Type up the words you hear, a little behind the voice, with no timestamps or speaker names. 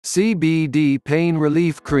CBD Pain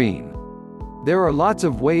Relief Cream. There are lots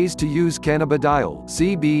of ways to use cannabidiol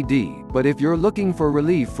 (CBD), but if you're looking for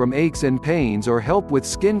relief from aches and pains or help with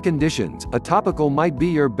skin conditions, a topical might be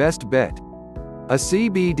your best bet. A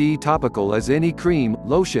CBD topical is any cream,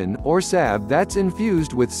 lotion, or salve that's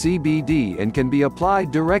infused with CBD and can be applied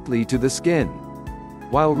directly to the skin.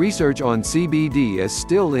 While research on CBD is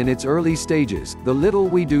still in its early stages, the little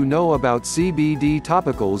we do know about CBD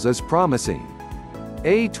topicals is promising.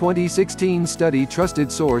 A 2016 study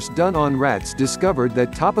trusted source done on rats discovered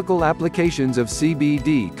that topical applications of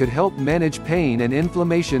CBD could help manage pain and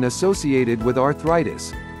inflammation associated with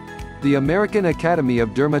arthritis. The American Academy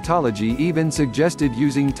of Dermatology even suggested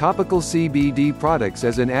using topical CBD products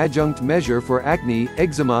as an adjunct measure for acne,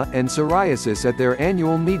 eczema, and psoriasis at their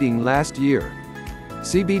annual meeting last year.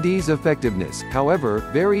 CBD's effectiveness, however,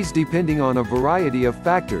 varies depending on a variety of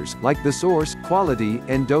factors, like the source, quality,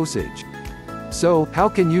 and dosage. So, how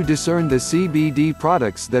can you discern the CBD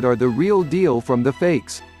products that are the real deal from the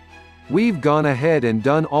fakes? We've gone ahead and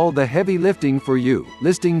done all the heavy lifting for you,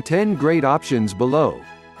 listing 10 great options below.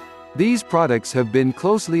 These products have been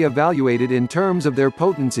closely evaluated in terms of their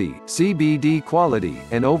potency, CBD quality,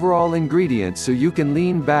 and overall ingredients so you can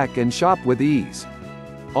lean back and shop with ease.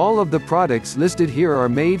 All of the products listed here are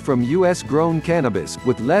made from US-grown cannabis,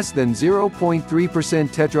 with less than 0.3%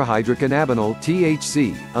 tetrahydrocannabinol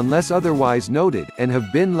 (THC), unless otherwise noted, and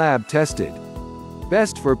have been lab-tested.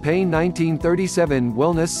 Best for Pain 1937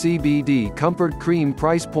 Wellness CBD Comfort Cream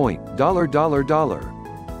Price Point,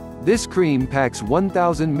 $. This cream packs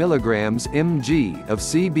 1,000 milligrams mg of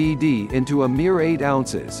CBD into a mere 8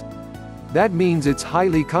 ounces. That means it's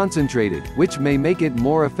highly concentrated, which may make it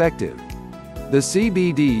more effective. The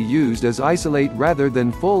CBD used is isolate rather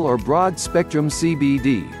than full or broad-spectrum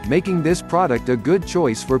CBD, making this product a good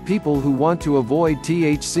choice for people who want to avoid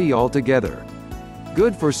THC altogether.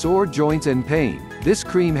 Good for sore joints and pain, this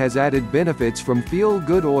cream has added benefits from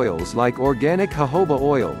feel-good oils like organic jojoba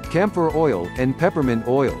oil, camphor oil, and peppermint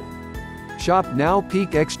oil. Shop now.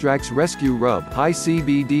 Peak Extracts Rescue Rub High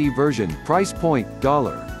CBD Version Price Point,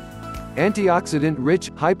 $.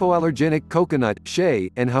 Antioxidant-rich, hypoallergenic coconut,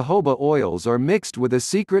 shea, and jojoba oils are mixed with a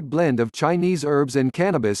secret blend of Chinese herbs and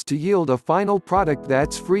cannabis to yield a final product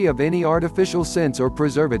that's free of any artificial scents or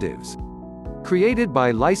preservatives. Created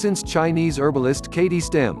by licensed Chinese herbalist Katie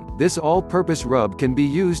Stem, this all-purpose rub can be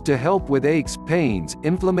used to help with aches, pains,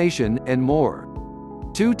 inflammation, and more.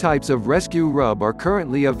 2 types of rescue rub are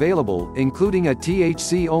currently available, including a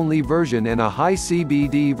THC-only version and a high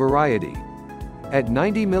CBD variety. At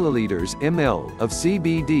 90 ml of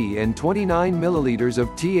CBD and 29 ml of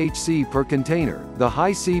THC per container, the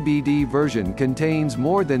high CBD version contains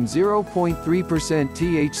more than 0.3%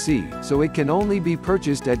 THC, so it can only be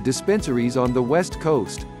purchased at dispensaries on the West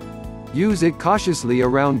Coast. Use it cautiously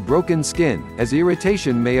around broken skin, as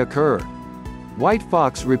irritation may occur. White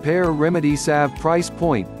Fox Repair Remedy Salve Price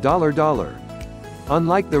Point, $.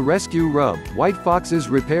 Unlike the Rescue Rub, White Fox's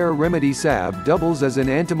Repair Remedy Salve doubles as an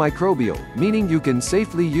antimicrobial, meaning you can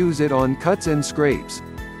safely use it on cuts and scrapes.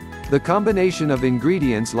 The combination of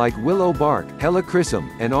ingredients like willow bark, helichrysum,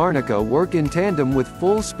 and arnica work in tandem with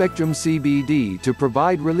full-spectrum CBD to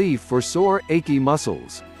provide relief for sore, achy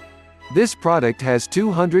muscles. This product has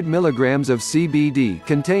 200 milligrams of CBD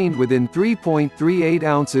contained within 3.38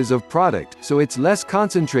 ounces of product, so it's less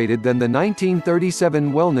concentrated than the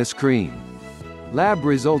 1937 Wellness Cream. Lab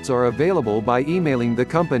results are available by emailing the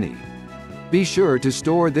company. Be sure to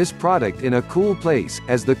store this product in a cool place,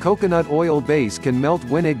 as the coconut oil base can melt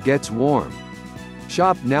when it gets warm.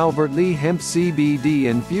 Shop now. Vertly Hemp CBD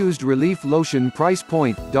Infused Relief Lotion Price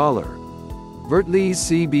Point, $. Vertly's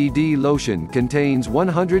CBD lotion contains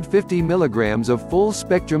 150 milligrams of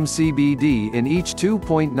full-spectrum CBD in each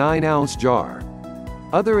 2.9-ounce jar.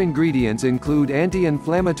 Other ingredients include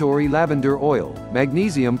anti-inflammatory lavender oil,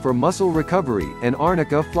 magnesium for muscle recovery, and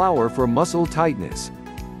arnica flower for muscle tightness.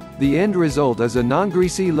 The end result is a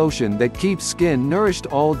non-greasy lotion that keeps skin nourished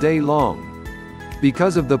all day long.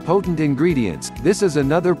 Because of the potent ingredients, this is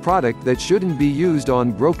another product that shouldn't be used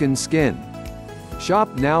on broken skin.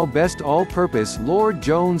 Shop now. Best all-purpose Lord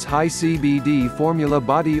Jones High CBD Formula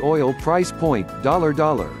Body Oil Price Point,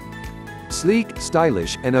 $. Sleek,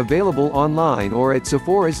 stylish, and available online or at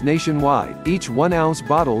Sephora's nationwide, each 1-ounce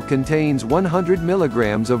bottle contains 100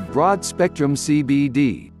 milligrams of broad-spectrum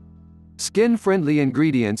CBD. Skin-friendly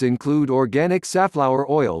ingredients include organic safflower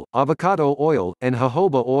oil, avocado oil, and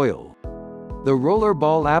jojoba oil. The roller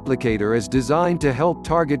ball applicator is designed to help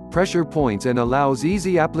target pressure points and allows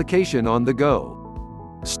easy application on the go.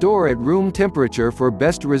 Store at room temperature for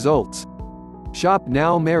best results. Shop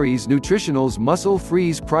now. Mary's Nutritionals Muscle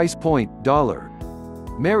Freeze Price Point, $.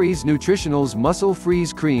 Mary's Nutritionals Muscle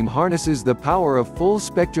Freeze Cream harnesses the power of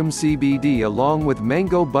full-spectrum CBD along with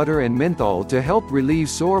mango butter and menthol to help relieve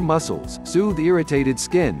sore muscles, soothe irritated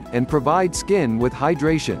skin, and provide skin with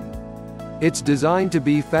hydration. It's designed to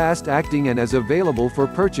be fast-acting and is available for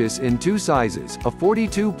purchase in 2 sizes, a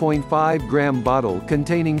 42.5-gram bottle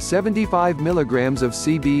containing 75 mg of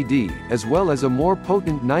CBD, as well as a more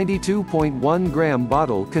potent 92.1-gram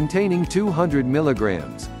bottle containing 200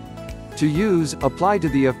 mg. To use, apply to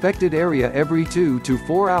the affected area every 2 to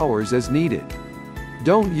 4 hours as needed.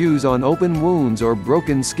 Don't use on open wounds or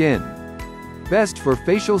broken skin. Best for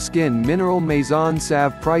facial skin mineral Maison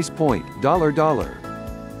Salve price point, $.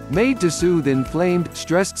 Made to soothe inflamed,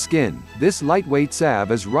 stressed skin, this lightweight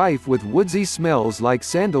salve is rife with woodsy smells like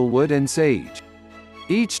sandalwood and sage.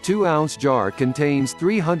 Each 2-ounce jar contains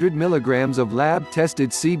 300 mg of lab-tested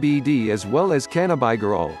CBD as well as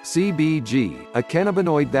cannabidiol (CBG), a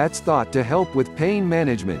cannabinoid that's thought to help with pain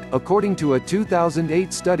management, according to a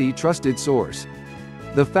 2008 study-trusted source.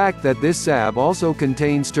 The fact that this salve also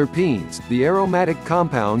contains terpenes, the aromatic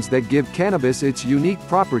compounds that give cannabis its unique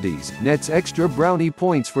properties, nets extra brownie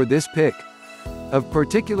points for this pick. Of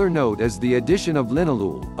particular note is the addition of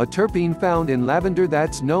linalool, a terpene found in lavender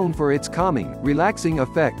that's known for its calming, relaxing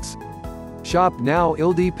effects. Shop now.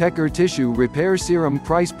 Ildi Pecker Tissue Repair Serum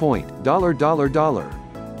price point, $.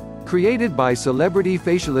 Created by celebrity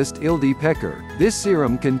facialist Ildi Pecker, this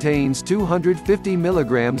serum contains 250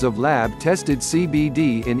 mg of lab-tested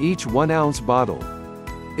CBD in each 1-ounce bottle.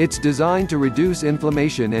 It's designed to reduce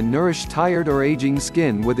inflammation and nourish tired or aging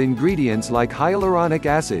skin with ingredients like hyaluronic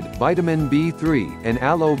acid, vitamin B3, and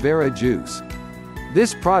aloe vera juice.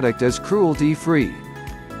 This product is cruelty-free.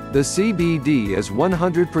 The CBD is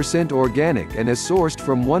 100% organic and is sourced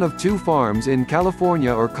from one of 2 farms in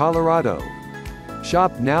California or Colorado.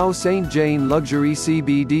 Shop now. St. Jane Luxury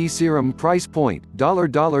CBD Serum price point,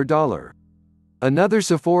 $. Another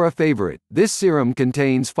Sephora favorite, this serum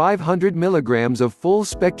contains 500 mg of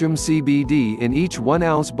full-spectrum CBD in each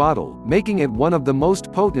 1-ounce bottle, making it one of the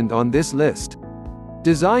most potent on this list.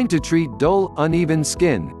 Designed to treat dull, uneven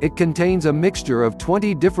skin, it contains a mixture of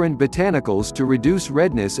 20 different botanicals to reduce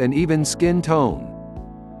redness and even skin tone.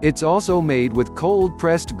 It's also made with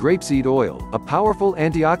cold-pressed grapeseed oil, a powerful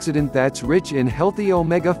antioxidant that's rich in healthy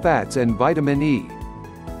omega fats and vitamin E.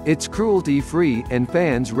 It's cruelty-free, and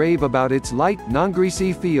fans rave about its light,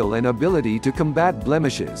 non-greasy feel and ability to combat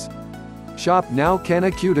blemishes. Shop now.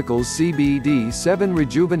 CannaCeuticals CBD 7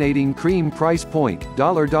 Rejuvenating Cream price point,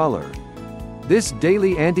 $. This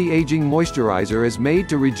daily anti-aging moisturizer is made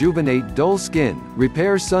to rejuvenate dull skin,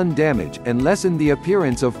 repair sun damage, and lessen the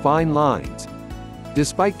appearance of fine lines.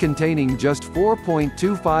 Despite containing just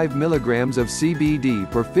 4.25 mg of CBD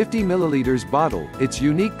per 50 ml bottle, its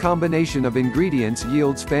unique combination of ingredients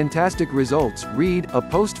yields fantastic results. Read, a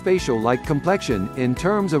post-facial-like complexion, in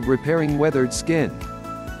terms of repairing weathered skin.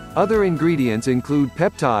 Other ingredients include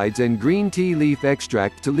peptides and green tea leaf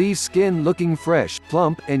extract to leave skin looking fresh,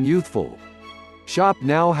 plump, and youthful. Shop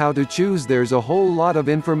now. How to choose. There's a whole lot of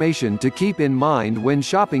information to keep in mind when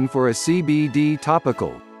shopping for a CBD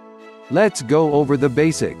topical. Let's go over the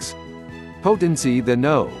basics. Potency. The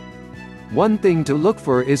no. One thing to look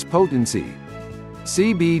for is potency.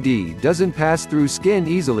 CBD doesn't pass through skin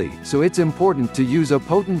easily, so it's important to use a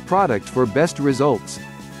potent product for best results.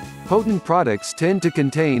 Potent products tend to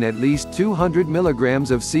contain at least 200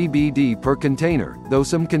 mg of CBD per container, though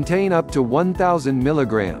some contain up to 1,000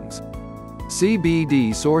 mg.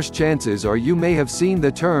 CBD source. Chances are you may have seen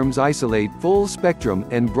the terms isolate, full spectrum,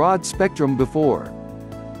 and broad spectrum before.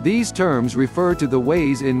 These terms refer to the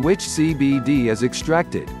ways in which CBD is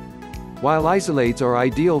extracted. While isolates are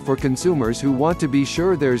ideal for consumers who want to be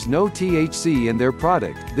sure there's no THC in their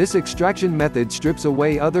product, this extraction method strips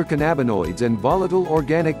away other cannabinoids and volatile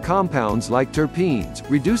organic compounds like terpenes,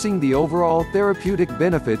 reducing the overall therapeutic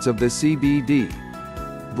benefits of the CBD.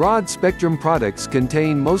 Broad-spectrum products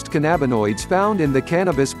contain most cannabinoids found in the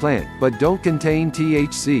cannabis plant, but don't contain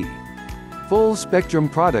THC. Full-spectrum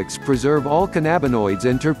products preserve all cannabinoids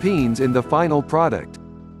and terpenes in the final product.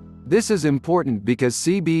 This is important because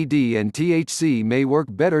CBD and THC may work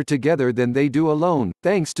better together than they do alone,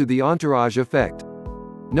 thanks to the entourage effect.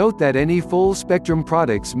 Note that any full-spectrum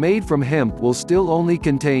products made from hemp will still only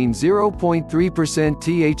contain 0.3%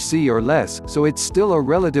 THC or less, so it's still a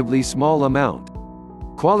relatively small amount.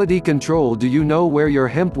 Quality control. Do you know where your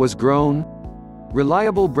hemp was grown?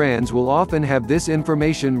 Reliable brands will often have this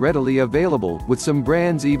information readily available, with some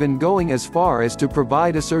brands even going as far as to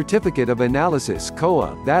provide a certificate of analysis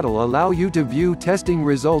 (COA) that'll allow you to view testing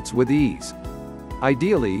results with ease.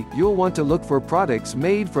 Ideally, you'll want to look for products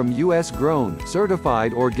made from US-grown,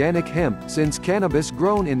 certified organic hemp, since cannabis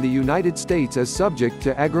grown in the United States is subject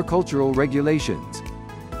to agricultural regulations.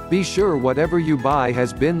 Be sure whatever you buy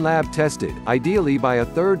has been lab tested, ideally by a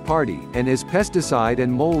third party, and is pesticide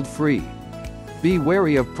and mold-free. Be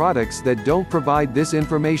wary of products that don't provide this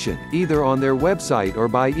information, either on their website or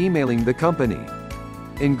by emailing the company.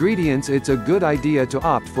 Ingredients: it's a good idea to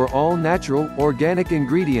opt for all natural, organic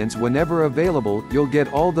ingredients whenever available. You'll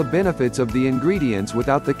get all the benefits of the ingredients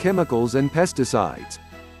without the chemicals and pesticides.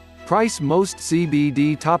 Price: most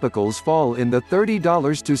CBD topicals fall in the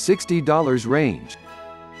 $30 to $60 range.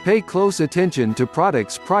 Pay close attention to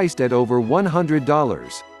products priced at over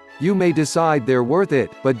 $100. You may decide they're worth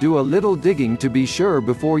it, but do a little digging to be sure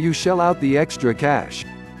before you shell out the extra cash.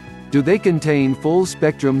 Do they contain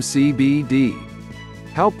full-spectrum CBD?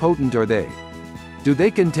 How potent are they? Do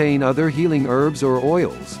they contain other healing herbs or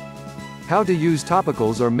oils? How to use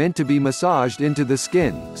topicals are meant to be massaged into the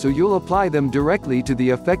skin, so you'll apply them directly to the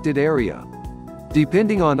affected area.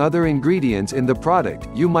 Depending on other ingredients in the product,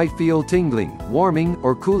 you might feel tingling, warming,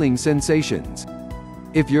 or cooling sensations.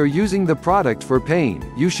 If you're using the product for pain,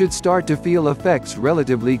 you should start to feel effects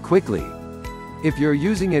relatively quickly. If you're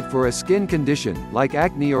using it for a skin condition, like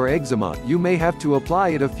acne or eczema, you may have to apply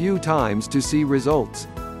it a few times to see results.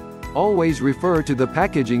 Always refer to the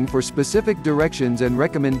packaging for specific directions and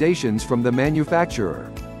recommendations from the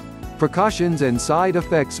manufacturer. Precautions and side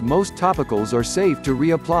effects: most topicals are safe to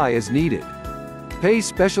reapply as needed. Pay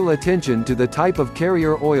special attention to the type of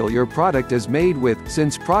carrier oil your product is made with,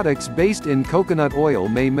 since products based in coconut oil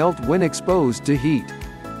may melt when exposed to heat.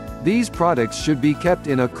 These products should be kept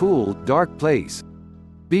in a cool, dark place.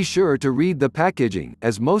 Be sure to read the packaging,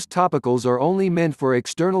 as most topicals are only meant for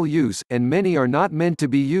external use, and many are not meant to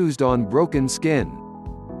be used on broken skin.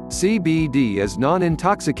 CBD is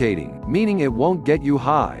non-intoxicating, meaning it won't get you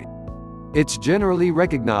high. It's generally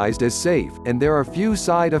recognized as safe, and there are few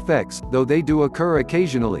side effects, though they do occur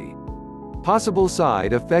occasionally. Possible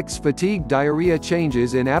side effects: fatigue, diarrhea,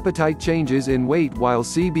 changes in appetite, changes in weight. While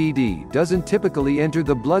CBD doesn't typically enter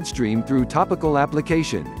the bloodstream through topical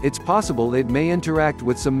application, it's possible it may interact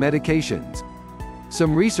with some medications.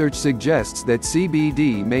 Some research suggests that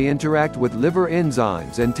CBD may interact with liver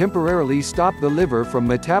enzymes and temporarily stop the liver from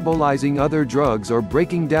metabolizing other drugs or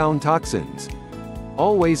breaking down toxins.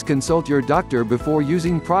 Always consult your doctor before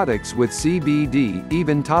using products with CBD,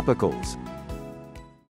 even topicals.